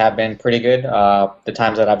things have been pretty good. The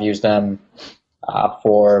times that I've used them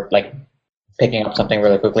for like picking up something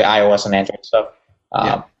really quickly, iOS and Android stuff,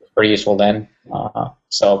 pretty useful then.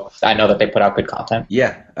 So I know that they put out good content.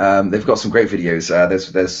 Yeah, they've got some great videos.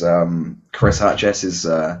 There's Chris Hatchess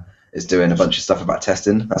is doing a bunch of stuff about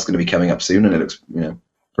testing. That's going to be coming up soon, and it looks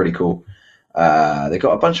pretty cool. They've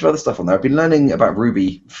got a bunch of other stuff on there. I've been learning about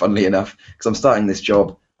Ruby, funnily enough, because I'm starting this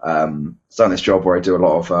job where I do a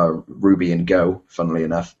lot of Ruby and Go, funnily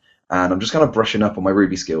enough, and I'm just kind of brushing up on my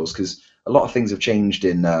Ruby skills because a lot of things have changed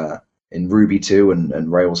in Ruby 2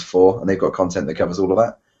 and Rails 4, and they've got content that covers all of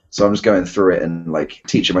that. So I'm just going through it and like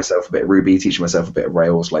teaching myself a bit of Ruby, teaching myself a bit of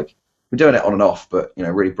Rails. Like we're doing it on and off, but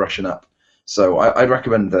really brushing up. So I'd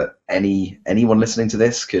recommend that anyone listening to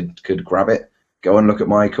this could grab it. Go and look at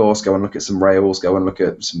my course. Go and look at some Rails. Go and look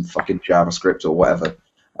at some fucking JavaScript or whatever.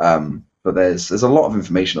 But there's a lot of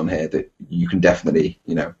information on here that you can definitely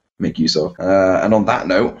make use of. And on that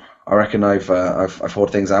note, I reckon I've hoard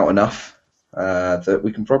things out enough that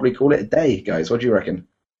we can probably call it a day, guys. What do you reckon?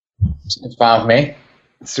 It's fine with me.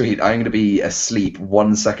 Sweet. I'm going to be asleep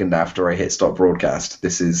 1 second after I hit stop broadcast.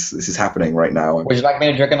 This is happening right now. Would you like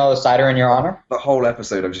me to drink another cider in your honor? The whole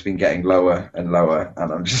episode I've just been getting lower and lower,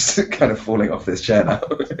 and I'm just kind of falling off this chair now.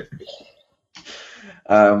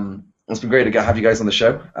 It's been great to have you guys on the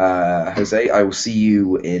show. Jose, I will see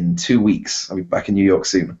you in 2 weeks. I'll be back in New York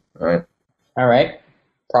soon. All right. All right.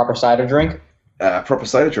 Proper cider drink? Proper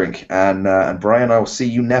cider drink. And Brian, I will see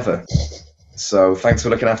you never. So thanks for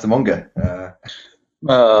looking after Monga.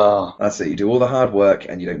 That's it. You do all the hard work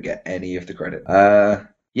and you don't get any of the credit.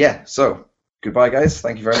 So goodbye, guys.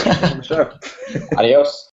 Thank you very much for being on the show. Adios.